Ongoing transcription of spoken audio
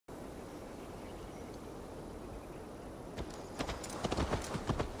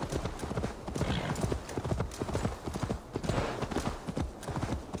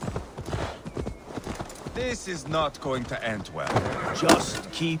This is not going to end well. Just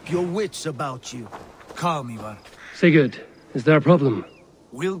keep your wits about you. Calm, Eivor. Sigurd, is there a problem?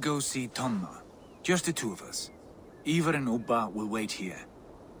 We'll go see Tonna. Just the two of us. Eivor and Ubba will wait here.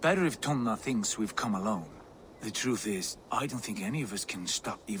 Better if Tonna thinks we've come alone. The truth is, I don't think any of us can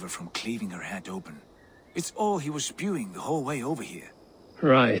stop Eivor from cleaving her head open. It's all he was spewing the whole way over here.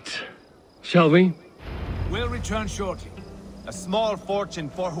 Right. Shall we? We'll return shortly. A small fortune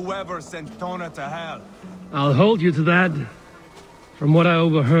for whoever sent Tona to hell. I'll hold you to that. From what I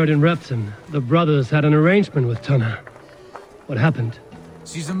overheard in Repton, the brothers had an arrangement with Tonna. What happened?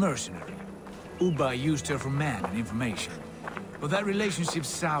 She's a mercenary. Ubba used her for man and information. But that relationship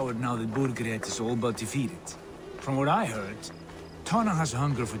soured now that Burgred is all but defeated. From what I heard, Tonna has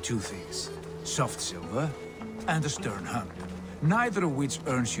hunger for two things. Soft silver and a stern hunt. Neither of which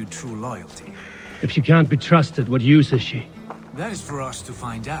earns you true loyalty. If she can't be trusted, what use is she? That is for us to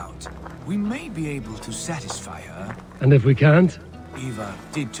find out. We may be able to satisfy her. And if we can't? Eivor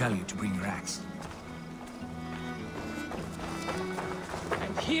did tell you to bring your axe.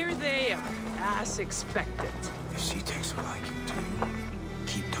 And here they are, as expected. If she takes a liking to you,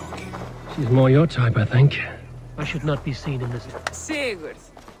 keep talking. She's more your type, I think. I should not be seen in this. Sigurd,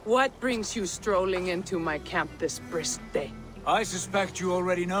 what brings you strolling into my camp this brisk day? I suspect you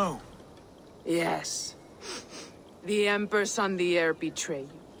already know. Yes. The Embers on the air betray you.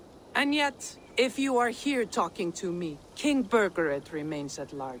 And yet, if you are here talking to me, King Burgred remains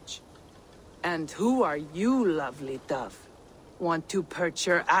at large. And who are you, lovely dove? Want to perch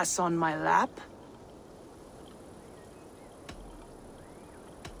your ass on my lap?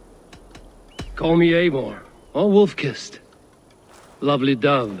 Call me Eivor, or Wolf-Kissed. Lovely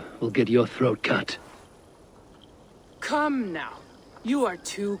dove will get your throat cut. Come now. You are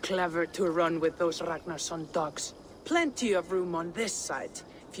too clever to run with those Ragnarsson dogs. Plenty of room on this side,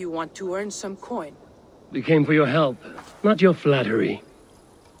 if you want to earn some coin. We came for your help, not your flattery.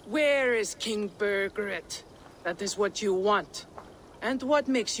 Where is King Burgred? That is what you want. And what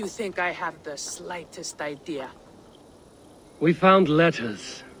makes you think I have the slightest idea? We found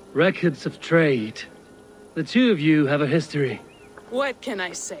letters, records of trade. The two of you have a history. What can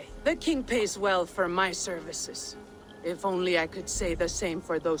I say? The king pays well for my services. If only I could say the same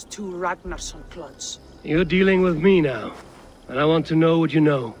for those two Ragnarsson clods. You're dealing with me now, and I want to know what you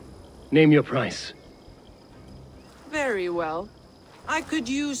know. Name your price. Very well. I could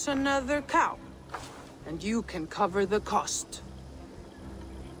use another cow. And you can cover the cost.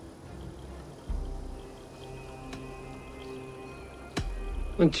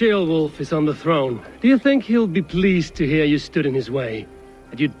 When Ceolwulf is on the throne, do you think he'll be pleased to hear you stood in his way?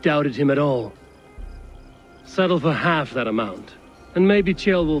 That you doubted him at all? Settle for half that amount. And maybe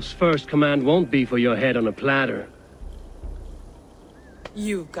Ceolwulf's first command won't be for your head on a platter.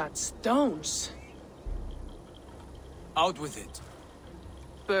 You've got stones. Out with it.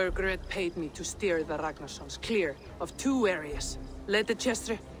 Burgred paid me to steer the Ragnarssons clear of two areas,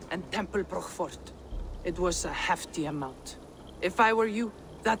 Ledechester and Tempelbroch Fort. It was a hefty amount. If I were you,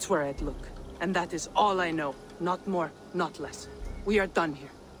 that's where I'd look. And that is all I know. Not more, not less. We are done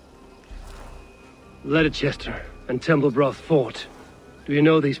here. Ledechester and Tempelbroch Fort. Do you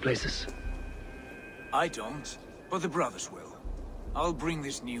know these places? I don't, but the brothers will. I'll bring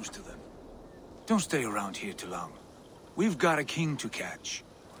this news to them. Don't stay around here too long. We've got a king to catch.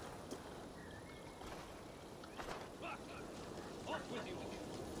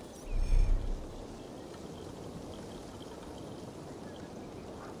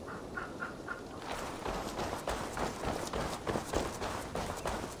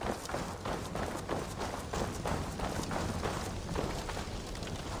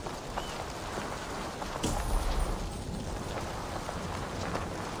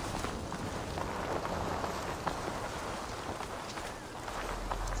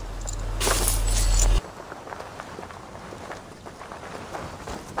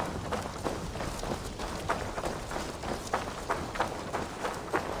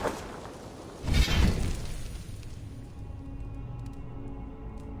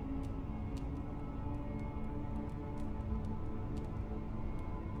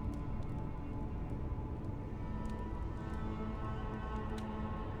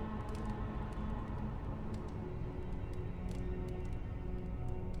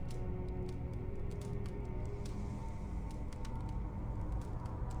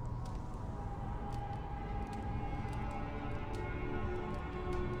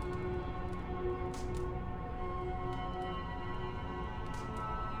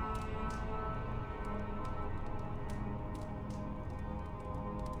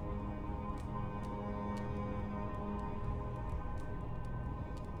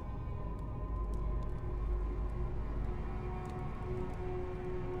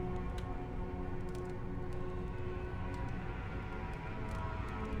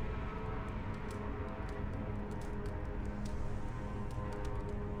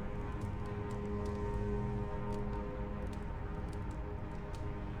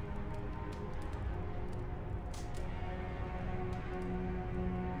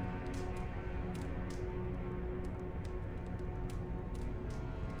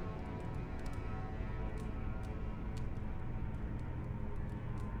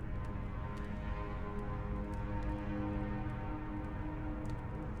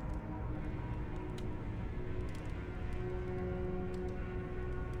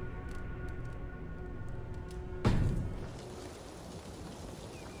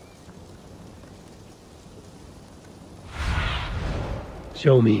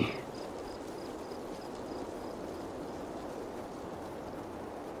 Show me.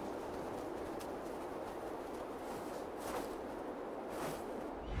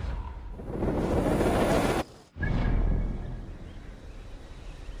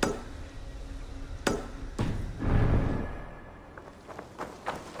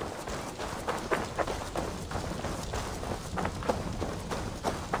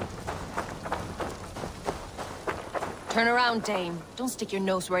 Turn around, Dame. Don't stick your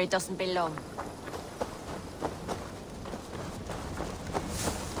nose where it doesn't belong.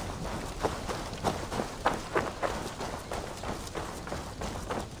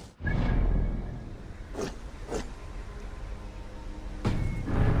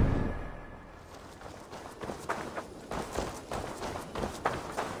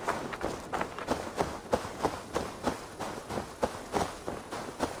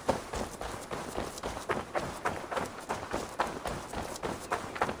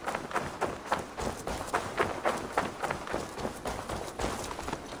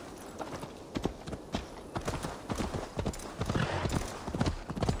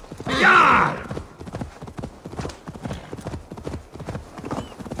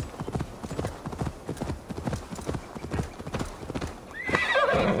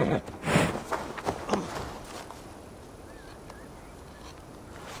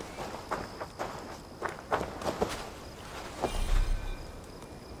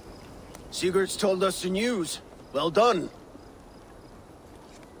 Sigurd's told us the news. Well done.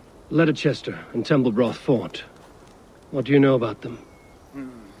 Ledechester and Templebroth fought. What do you know about them?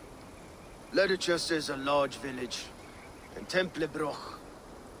 Ledechester is a large village. And Templebroch,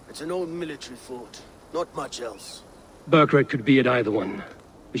 it's an old military fort. Not much else. Burkred could be at either one.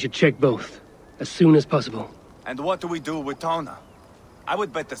 We should check both, as soon as possible. And what do we do with Tona? I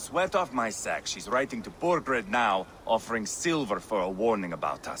would bet the sweat off my sack she's writing to Borgred now, offering silver for a warning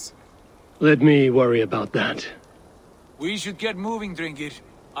about us. Let me worry about that. We should get moving, Drinkit.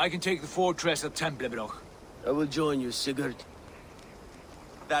 I can take the fortress of Templebroch. I will join you, Sigurd.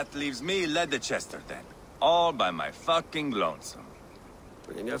 That leaves me Ledechester then. All by my fucking lonesome.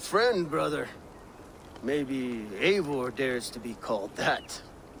 Bring a friend, brother. Maybe Eivor dares to be called that.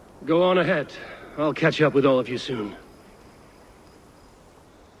 Go on ahead. I'll catch up with all of you soon.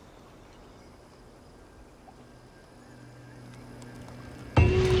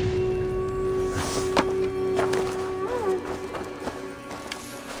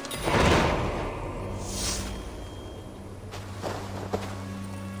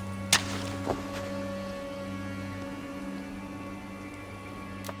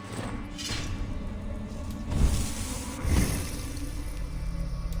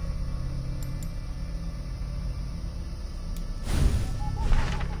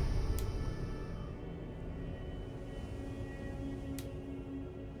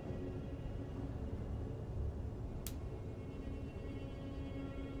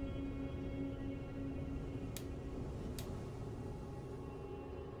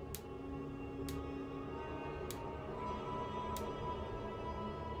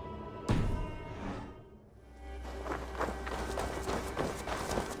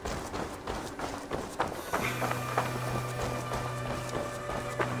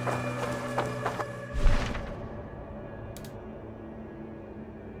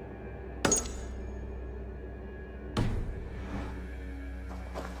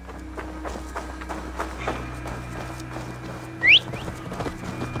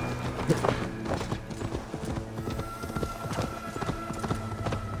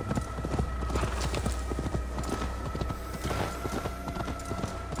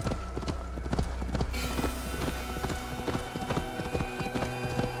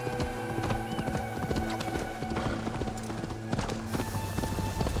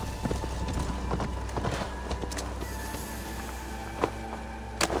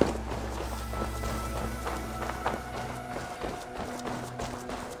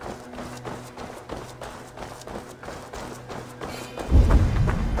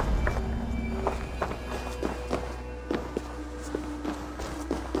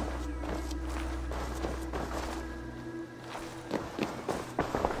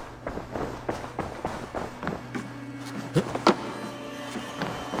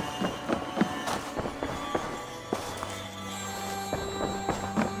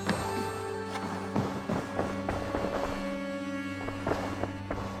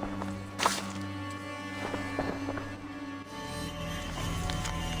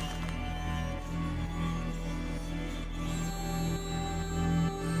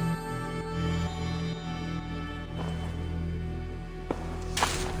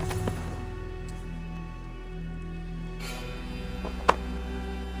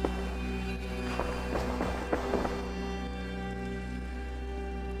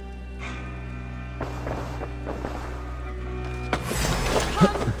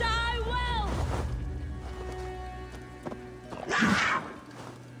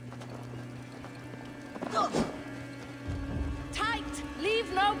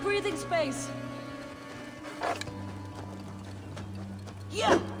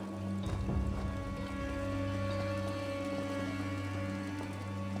 Yeah.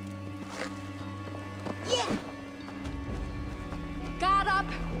 Yeah. Guard up,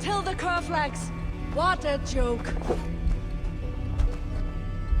 till the curve legs. What a joke.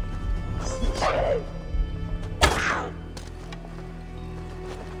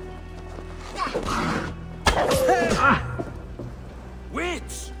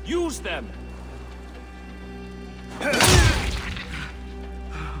 Wits! Use them!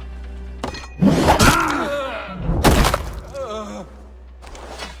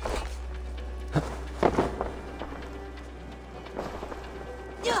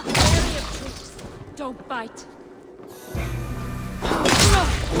 Don't bite.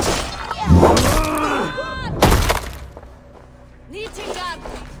 Knitting gun.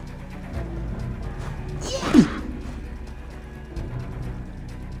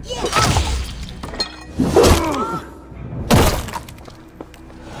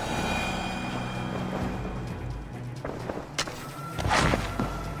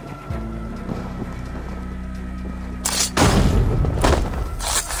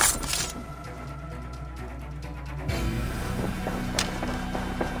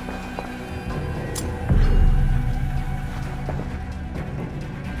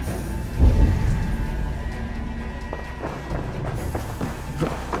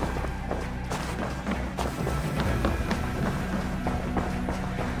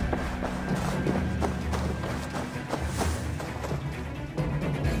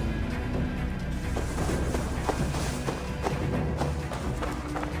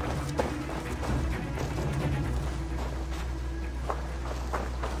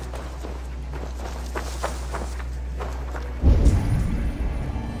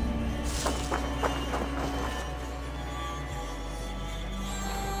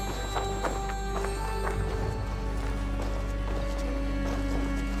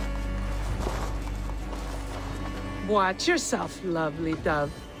 Watch yourself, lovely dove.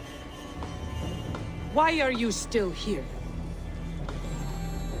 Why are you still here?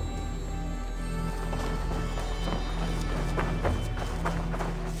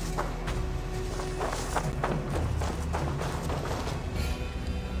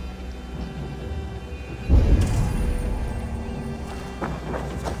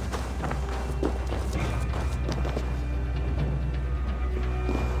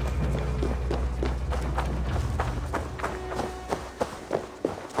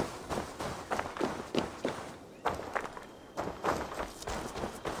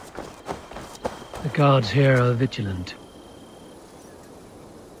 The guards here are vigilant.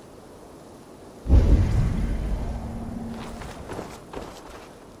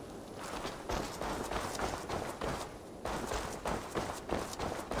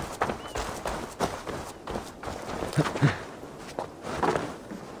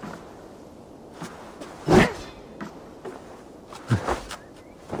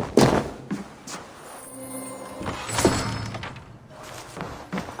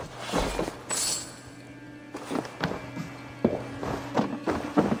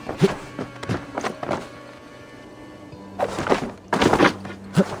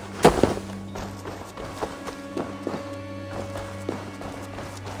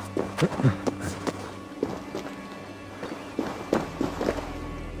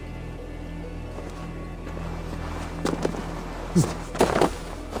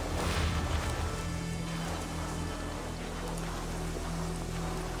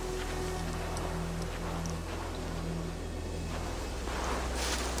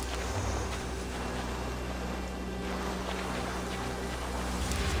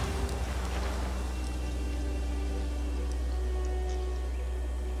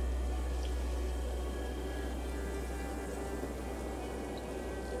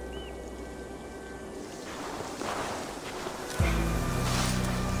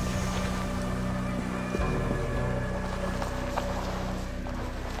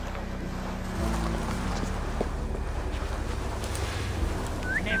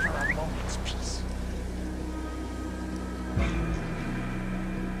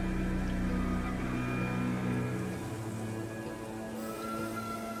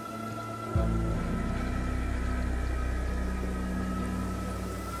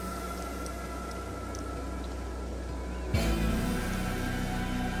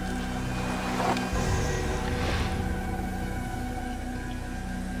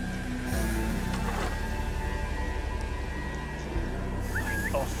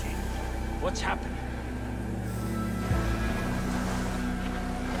 What's happening?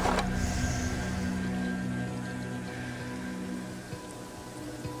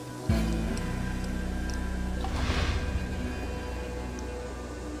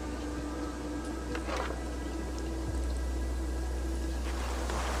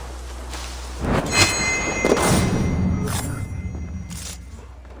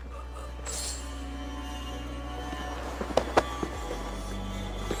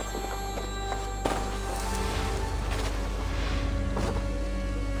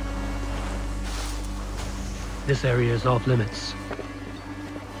 This area is off limits.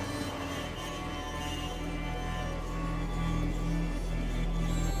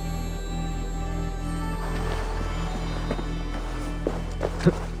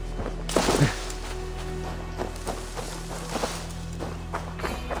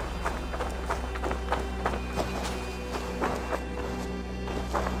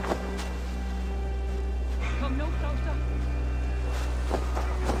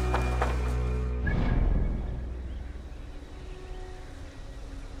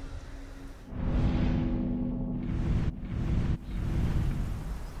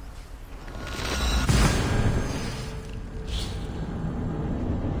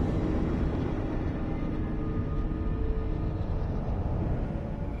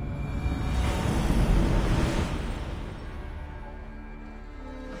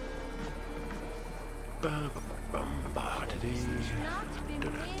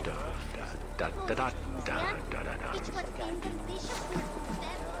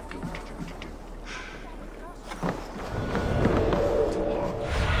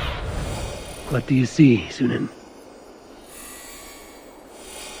 What do you see, Sunan?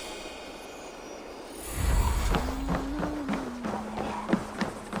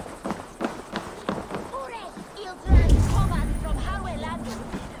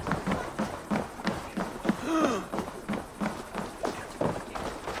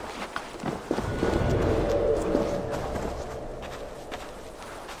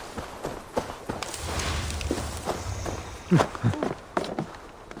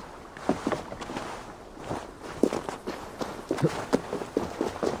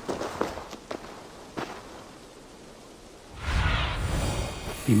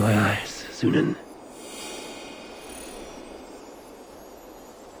 Be my eyes, Sunan.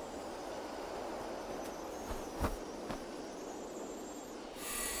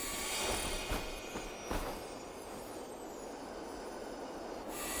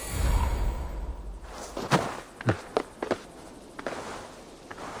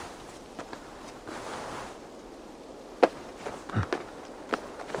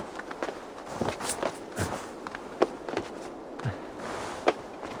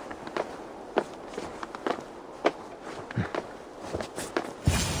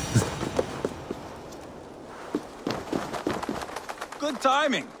 Good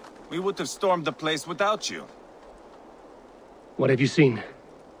timing. We would have stormed the place without you. What have you seen?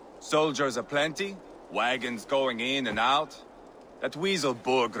 Soldiers aplenty, wagons going in and out. That weasel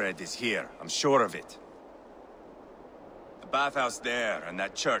Borgred is here, I'm sure of it. The bathhouse there and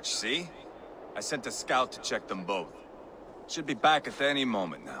that church, see? I sent a scout to check them both. Should be back at any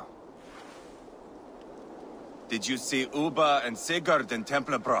moment now. Did you see Uba and Sigurd in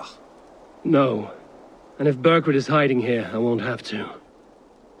Templebroch? No. And if Berkred is hiding here, I won't have to.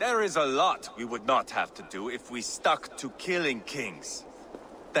 There is a lot we would not have to do if we stuck to killing kings.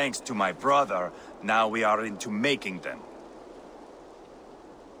 Thanks to my brother, now we are into making them.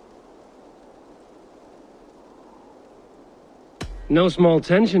 No small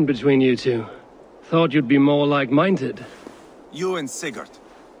tension between you two. Thought you'd be more like-minded. You and Sigurd,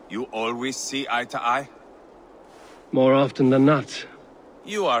 you always see eye to eye? More often than not.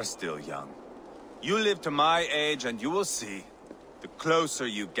 You are still young. You live to my age and you will see. The closer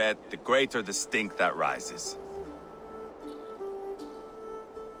you get, the greater the stink that rises.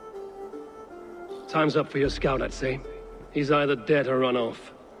 Time's up for your scout, I'd say. He's either dead or run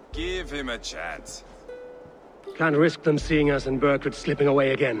off. Give him a chance. Can't risk them seeing us and Berkred slipping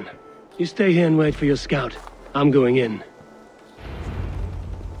away again. You stay here and wait for your scout. I'm going in.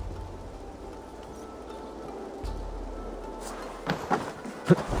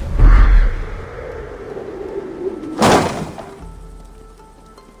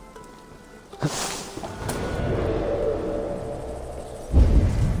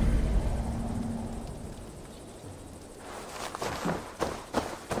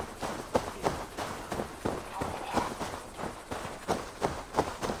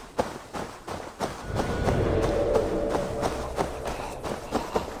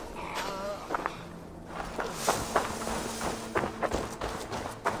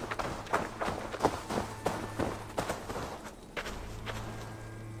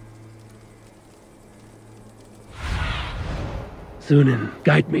 Sunan,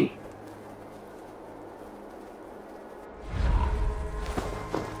 guide me.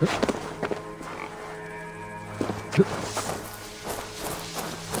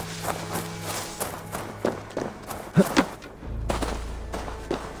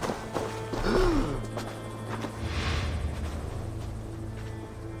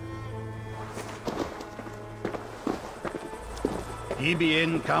 Ibi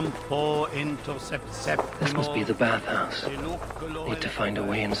in campo intercept septimo. This must be the bathhouse. Need to find a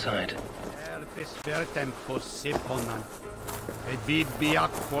way inside. Herbis vertem possiponan. Et bibi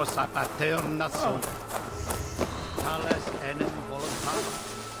aquos a paterna sunt. Tales enem voluntas.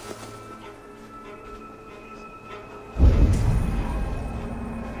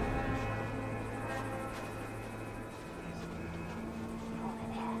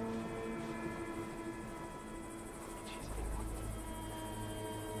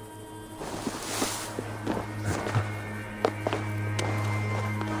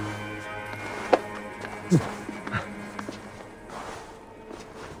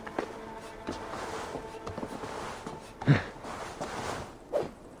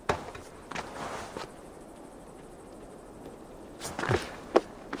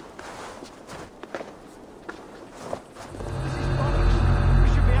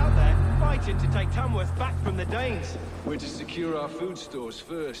 We're to secure our food stores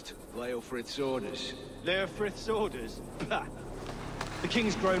first. Leofrith's orders. Leofrith's orders? Bah. The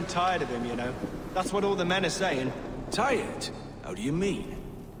king's grown tired of him, you know. That's what all the men are saying. Tired? How do you mean?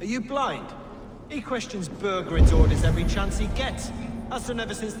 Are you blind? He questions Burgred's orders every chance he gets. Has done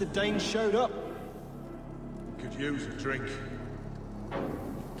ever since the Danes showed up. Could use a drink.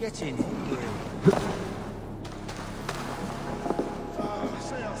 Get in here.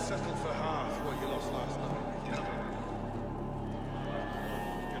 Say I'll settle for half what you lost last night.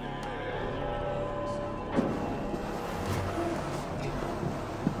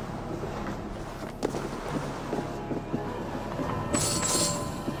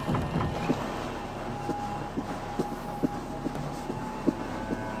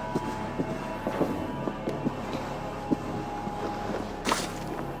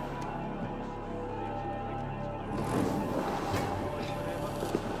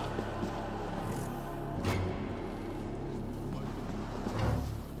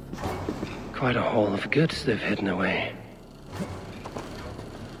 Quite a haul of goods they've hidden away.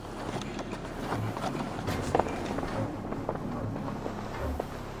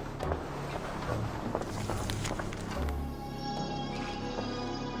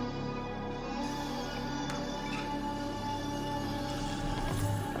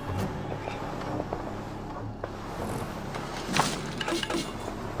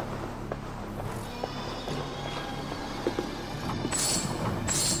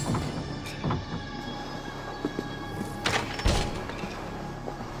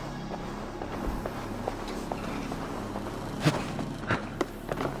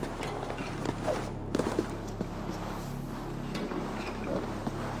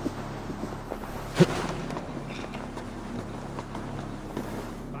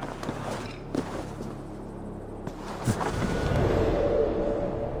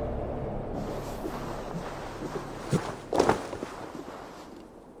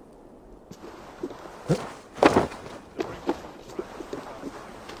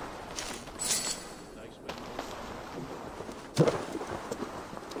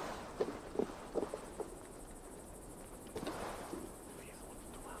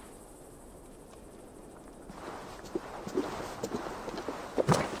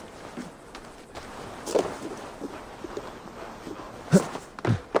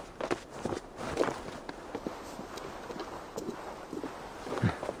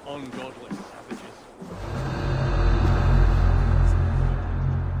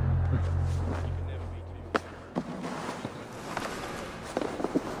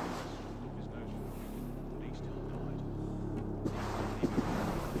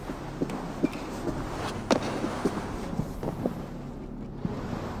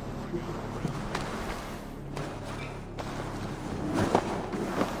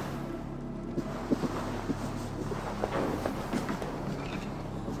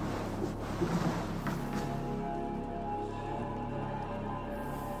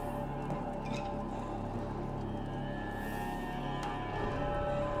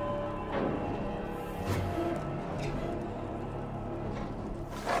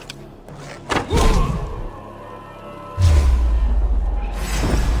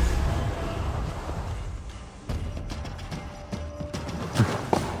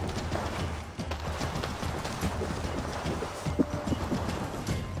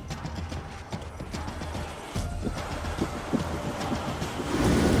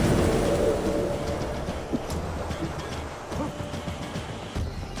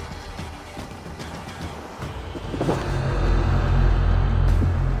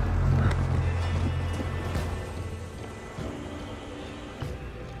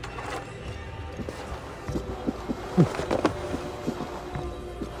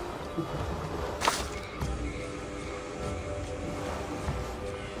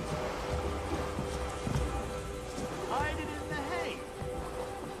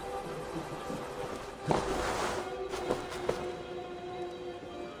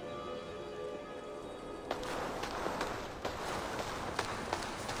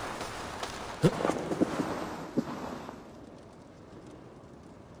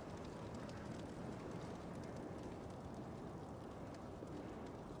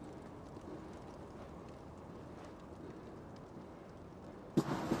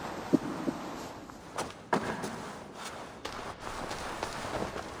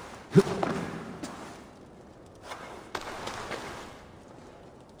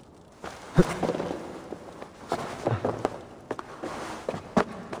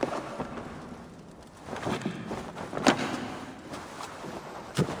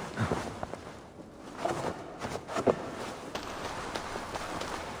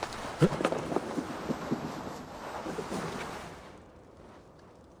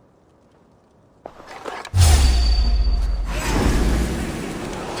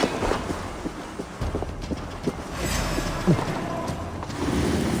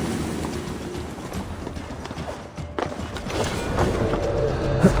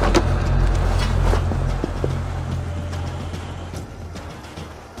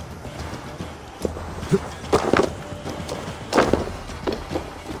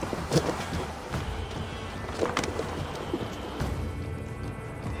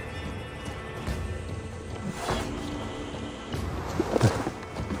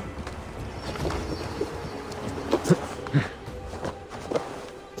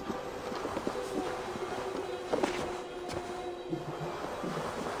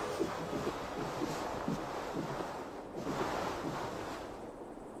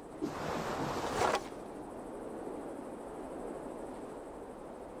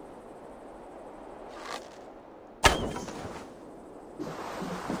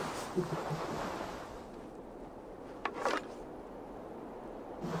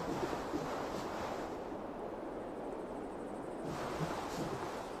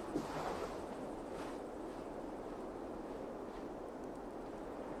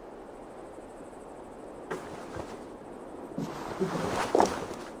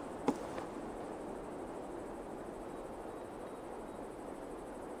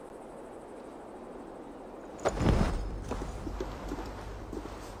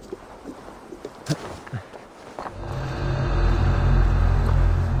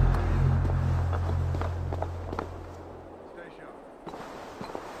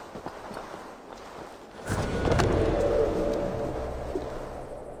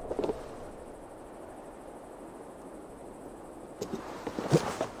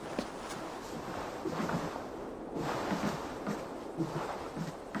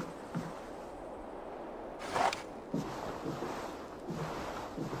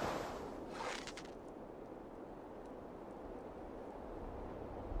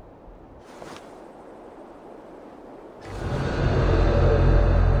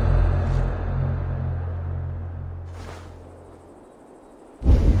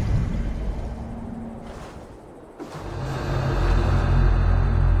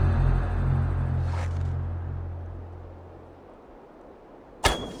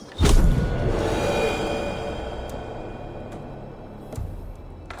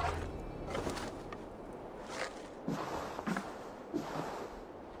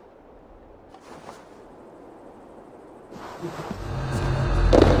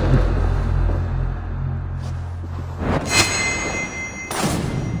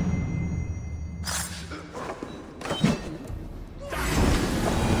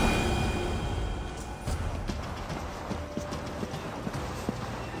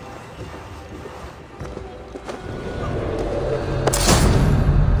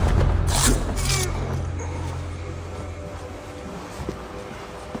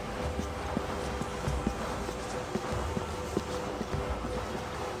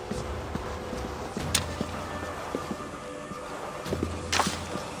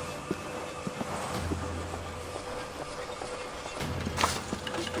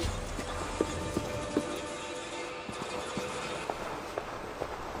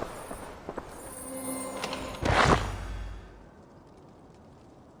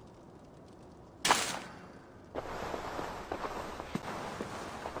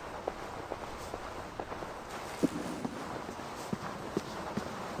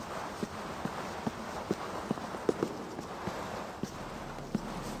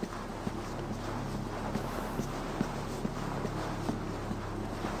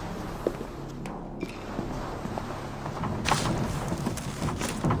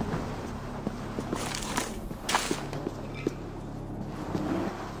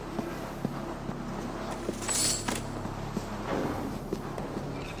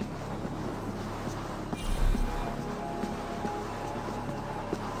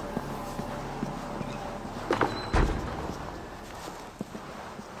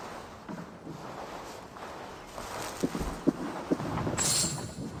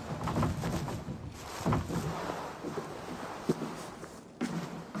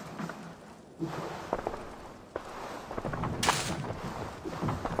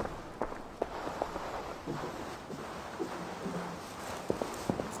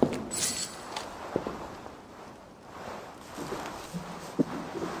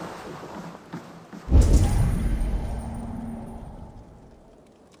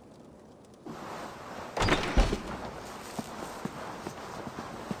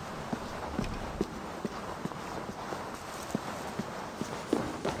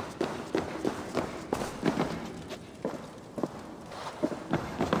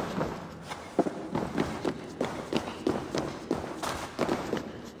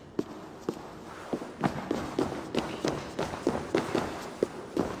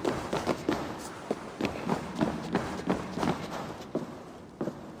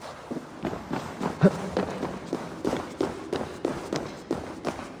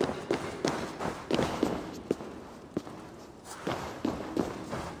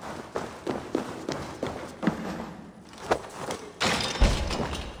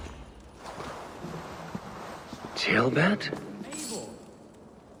 Ceolbert? Eivor!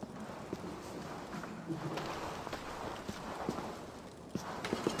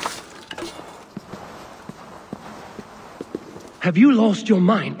 Have you lost your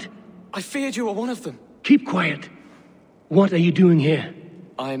mind? I feared you were one of them. Keep quiet. What are you doing here?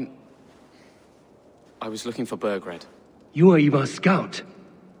 I was looking for Burgred. You are Eivor's scout.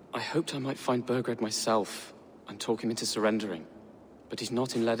 I hoped I might find Burgred myself and talk him into surrendering. But he's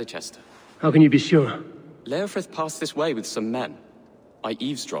not in Ledechester. How can you be sure? Leofrith passed this way with some men. I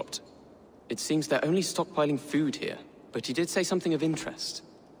eavesdropped. It seems they're only stockpiling food here, but he did say something of interest.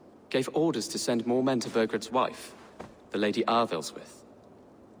 Gave orders to send more men to Burgred's wife, the Lady Arvilswith.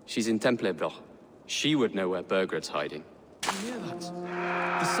 She's in Templebroch. She would know where Burgred's hiding. You hear that?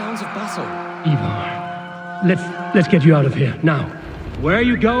 The sounds of battle. Eivor, let's get you out of here, now. Where are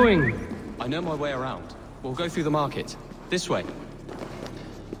you going? I know my way around. We'll go through the market. This way.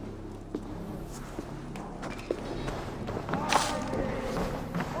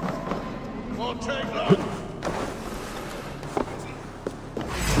 We'll take that.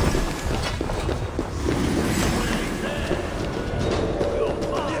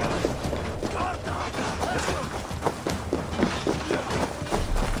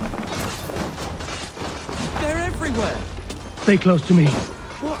 They're everywhere! Stay close to me.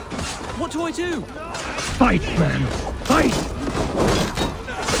 What do I do? Fight, man! Fight!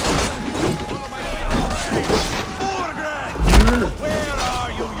 Where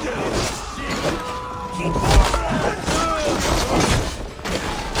are you, you little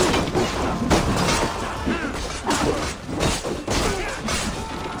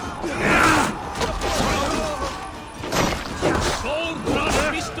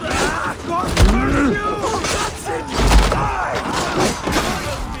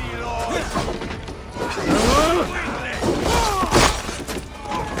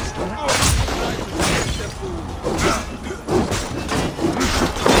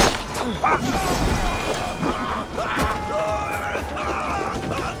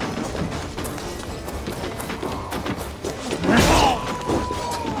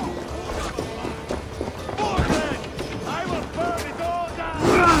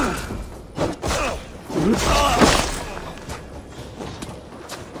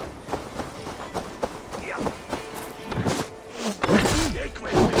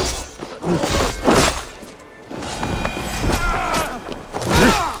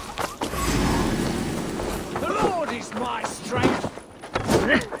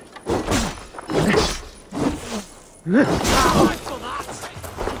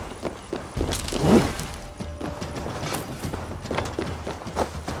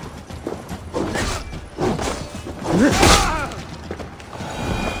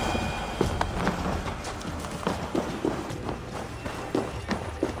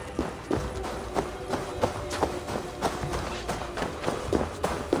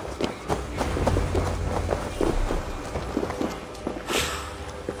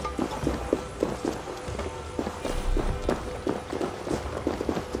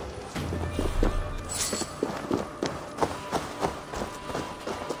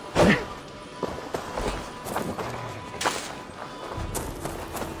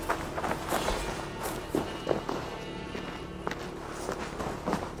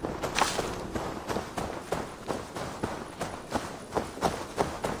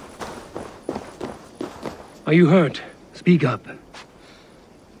Are you hurt? Speak up.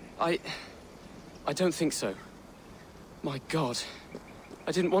 I don't think so. My God.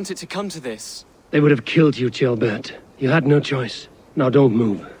 I didn't want it to come to this. They would have killed you, Ceolbert. You had no choice. Now don't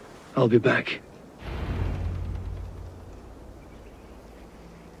move. I'll be back.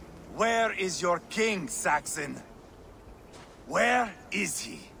 Where is your king, Saxon? Where is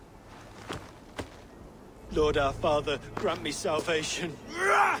he? Lord our Father, grant me salvation.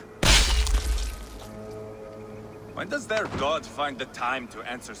 When does their god find the time to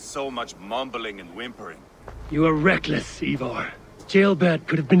answer so much mumbling and whimpering? You are reckless, Eivor. Ceolbert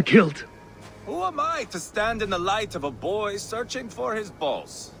could have been killed. Who am I to stand in the light of a boy searching for his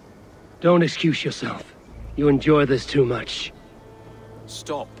balls? Don't excuse yourself. You enjoy this too much.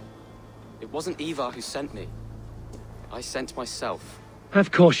 Stop. It wasn't Eivor who sent me. I sent myself.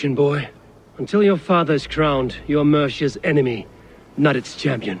 Have caution, boy. Until your father is crowned, you're Mercia's enemy, not its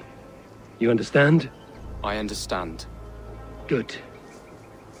champion. You understand? I understand. Good.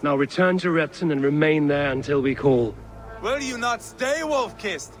 Now return to Repton and remain there until we call. Will you not stay,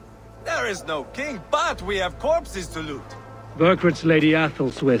 Wolf-Kissed? There is no king, but we have corpses to loot. Burgred's Lady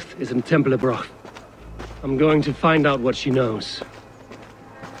Athelstwith is in Templebroch. I'm going to find out what she knows.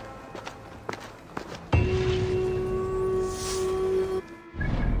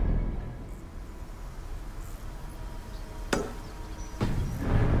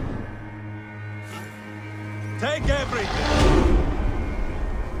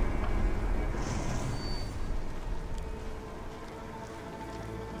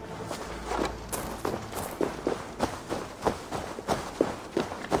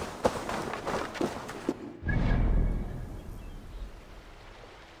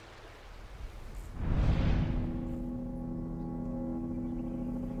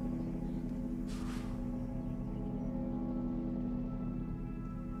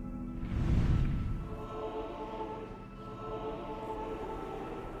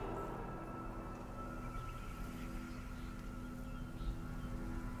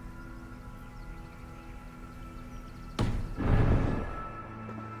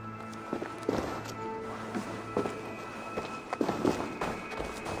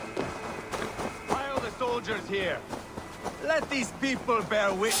 soldiers here. Let these people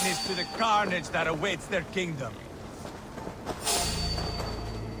bear witness to the carnage that awaits their kingdom.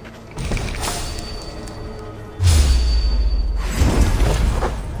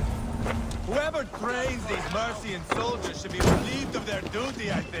 Whoever trains these Mercian soldiers should be relieved of their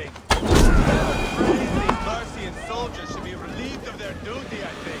duty, I think. Whoever trains these Mercian soldiers should be relieved of their duty,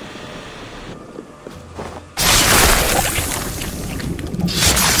 I think.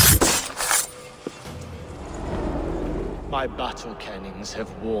 My battle kennings have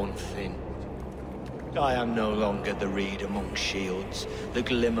worn thin. I am no longer the reed among shields, the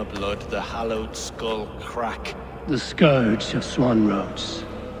glimmer blood, the hallowed skull crack. The scourge of Swan Roads.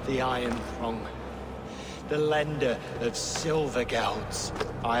 The iron throng. The lender of silver gelds.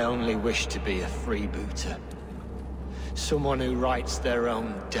 I only wish to be a freebooter. Someone who writes their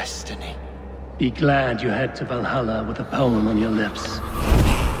own destiny. Be glad you head to Valhalla with a poem on your lips.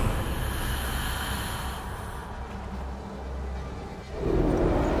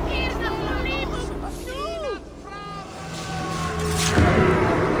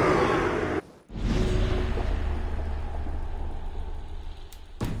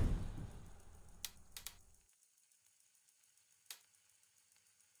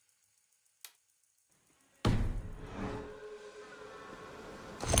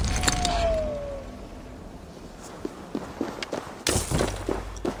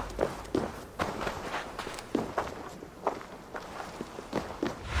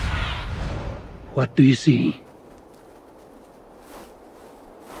 What do you see?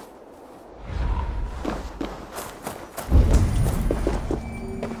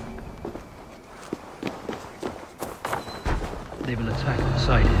 They will attack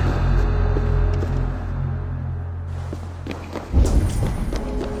inside here.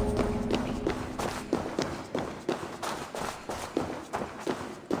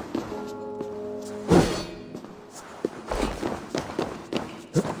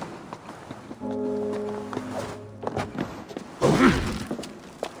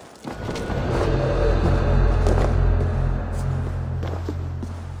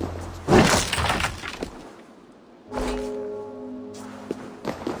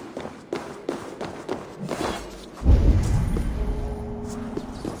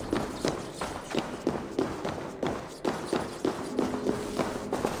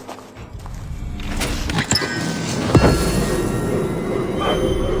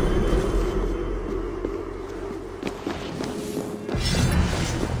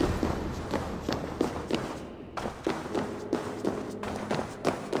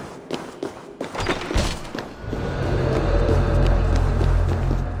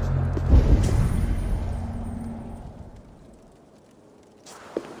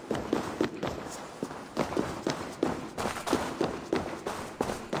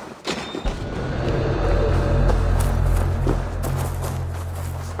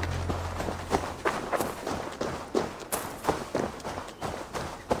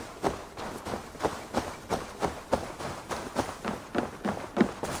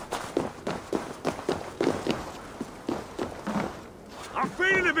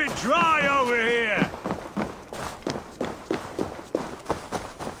 Feeling a bit dry over here.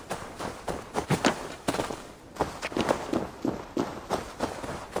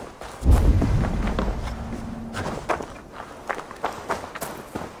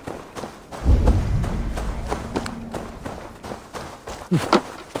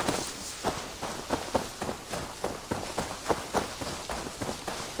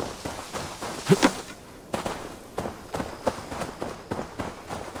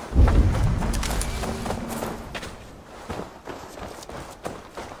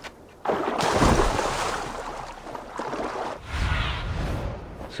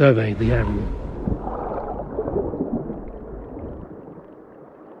 Survey the area.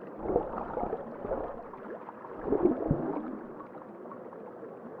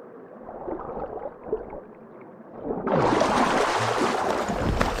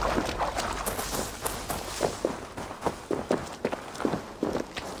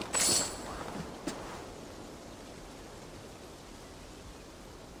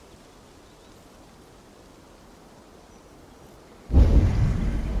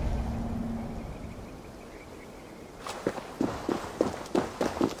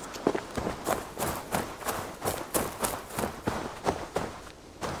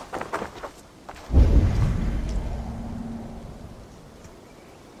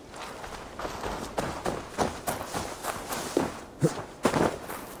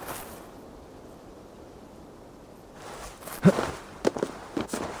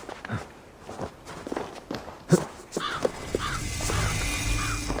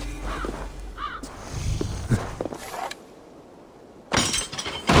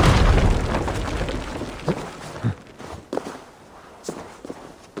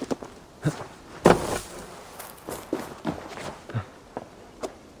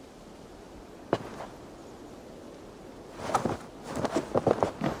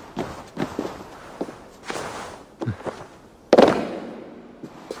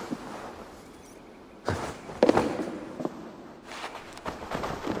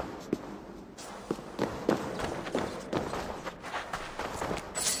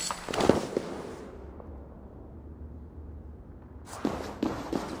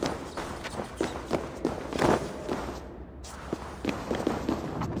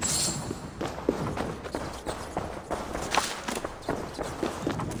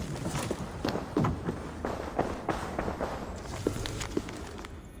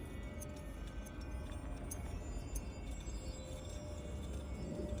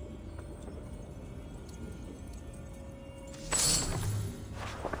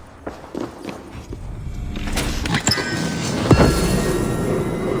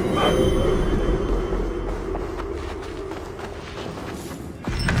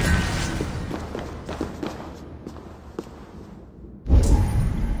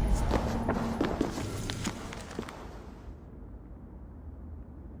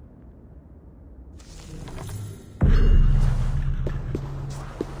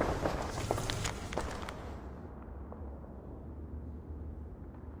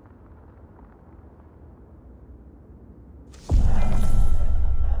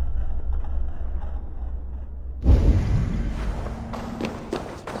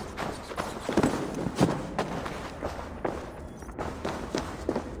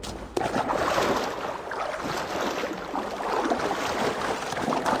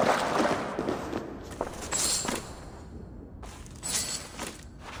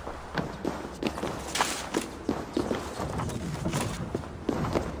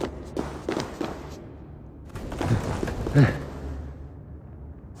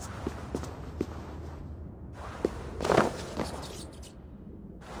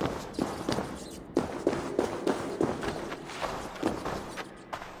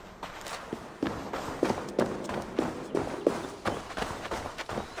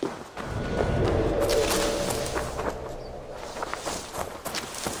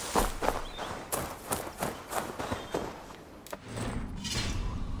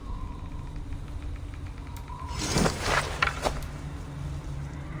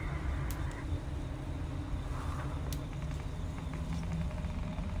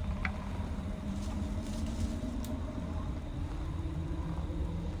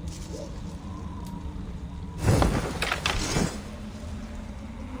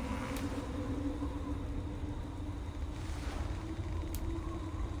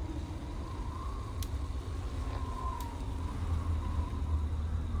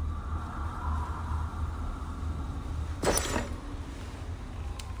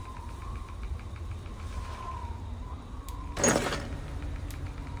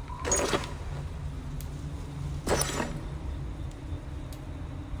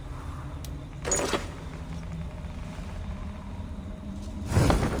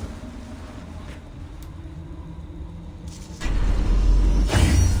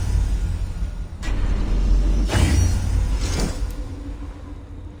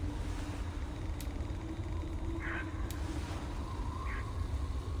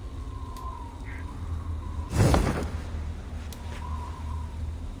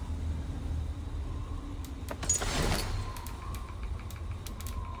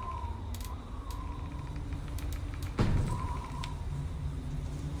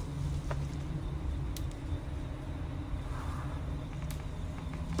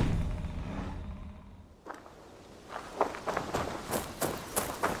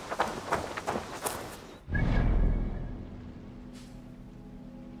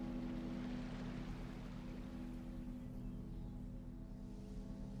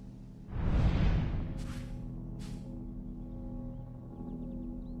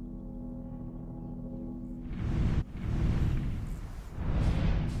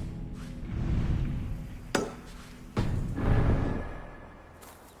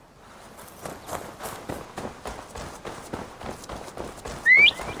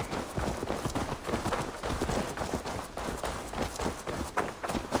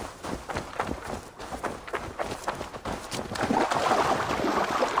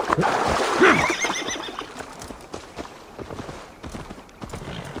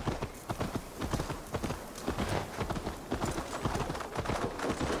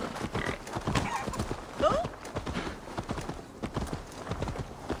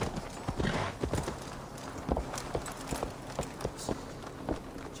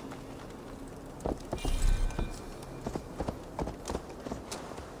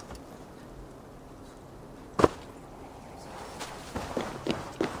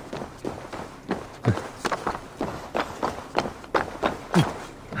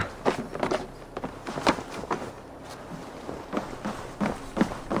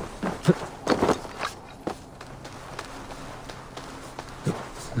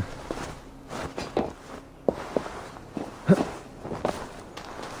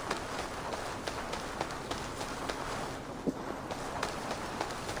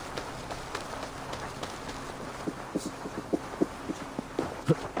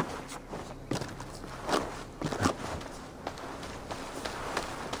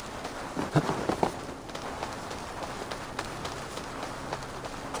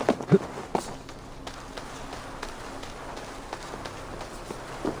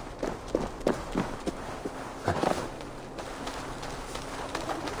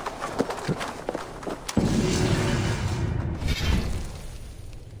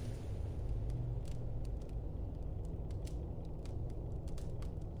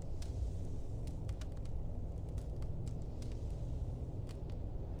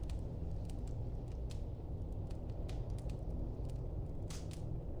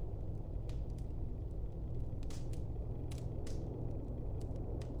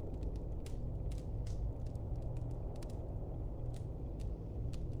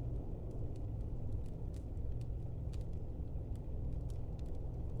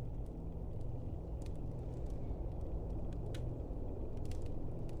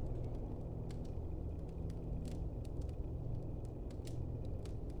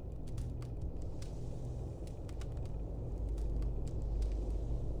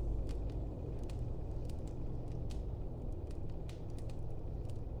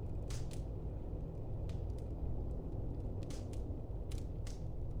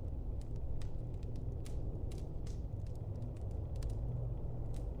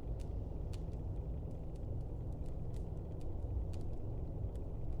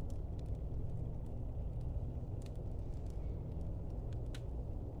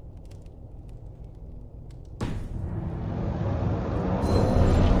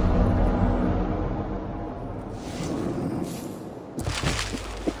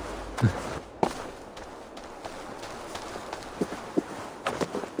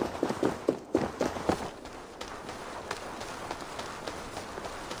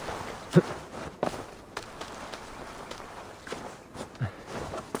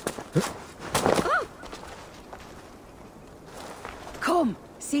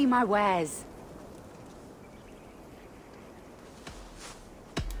 See my wares.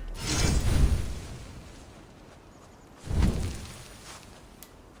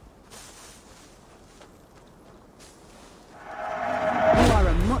 You are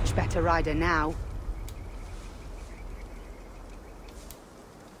a much better rider now.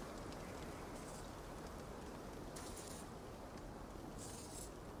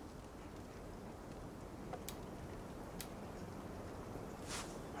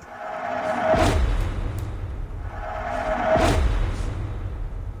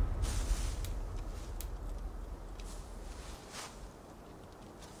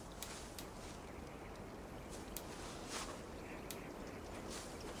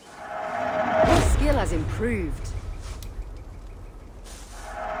 Has improved.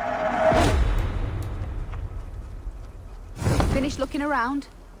 Finished looking around?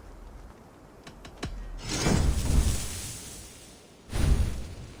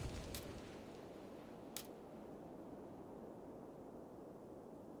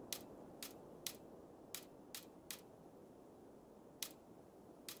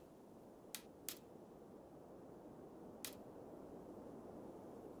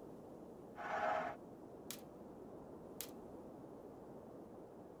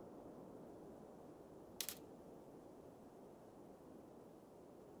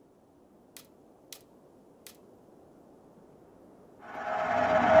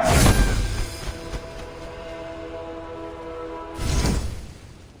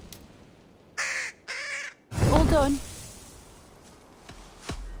 Done.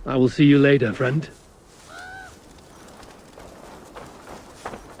 I will see you later, friend.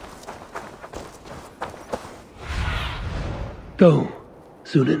 Go,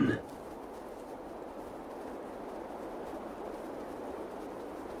 Sunan.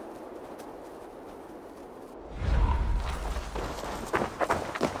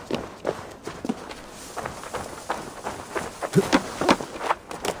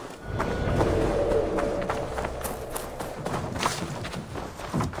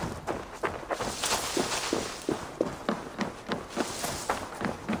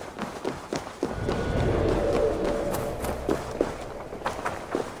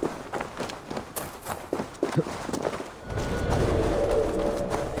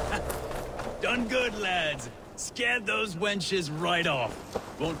 Done good, lads. Scared those wenches right off.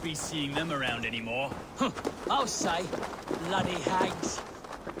 Won't be seeing them around anymore. Huh, I'll say. Bloody hags.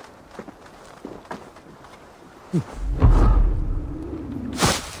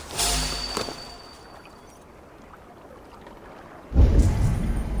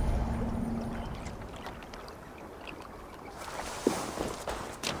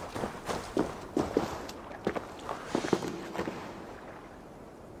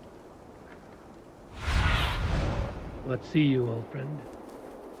 Let's see you, old friend.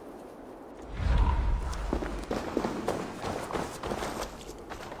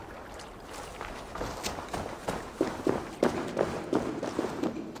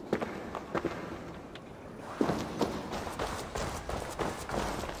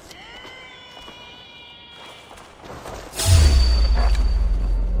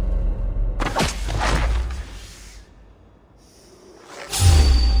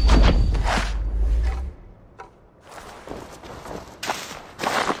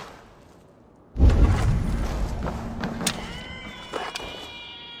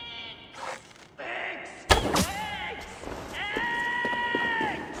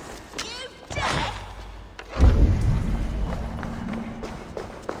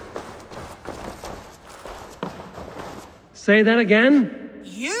 Say that again?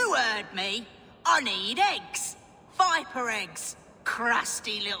 You heard me. I need eggs. Viper eggs.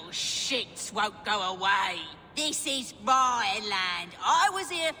 Crusty little shits won't go away. This is my land. I was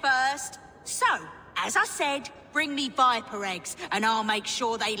here first. So, as I said, bring me viper eggs, and I'll make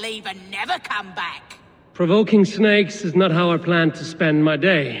sure they leave and never come back. Provoking snakes is not how I plan to spend my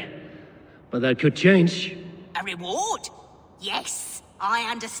day. But that could change. A reward? Yes, I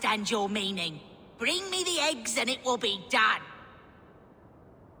understand your meaning. Bring me the eggs and it will be done.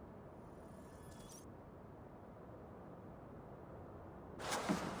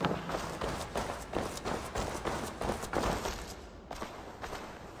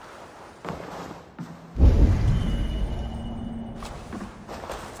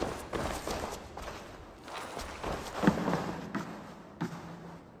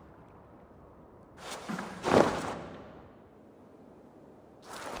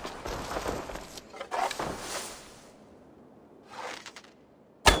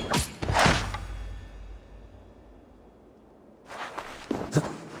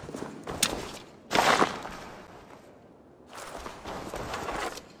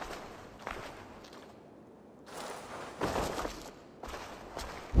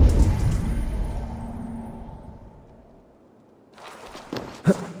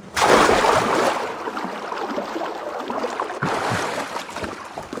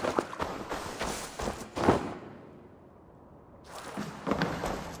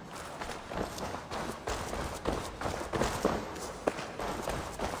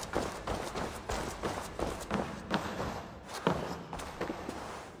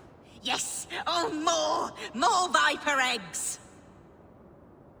 Yes! Oh, more viper eggs!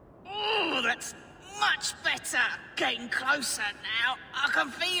 Oh, that's much better. Getting closer now. I can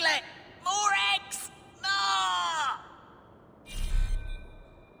feel it. More eggs! More!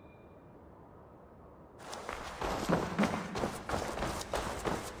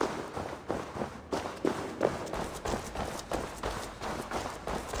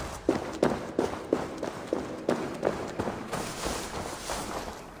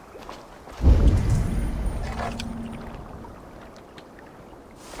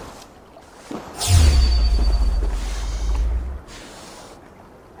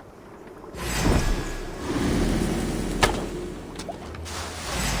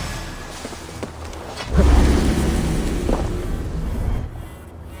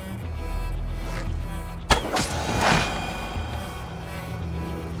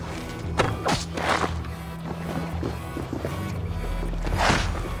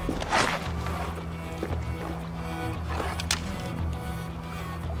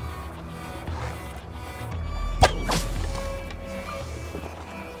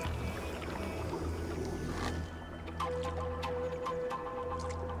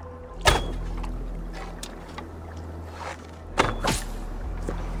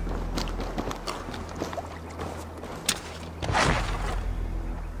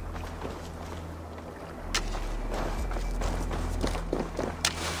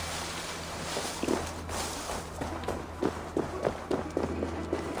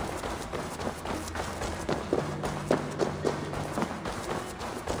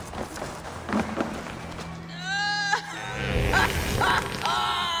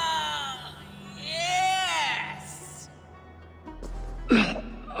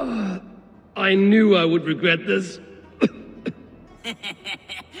 I knew I would regret this.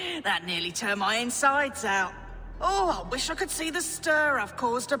 That nearly turned my insides out. Oh, I wish I could see the stir I've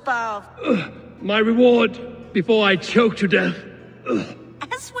caused above. My reward, before I choke to death.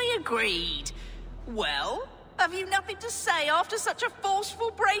 As we agreed. Well, have you nothing to say after such a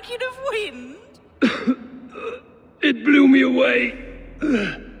forceful breaking of wind? It blew me away.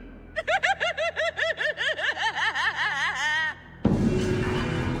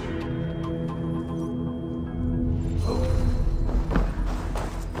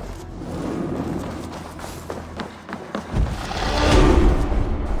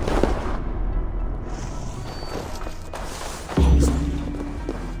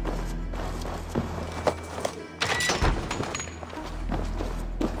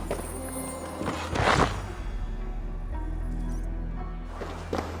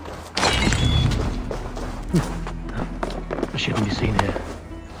 Shouldn't be seen here.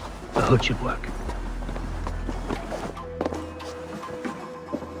 The hood should work.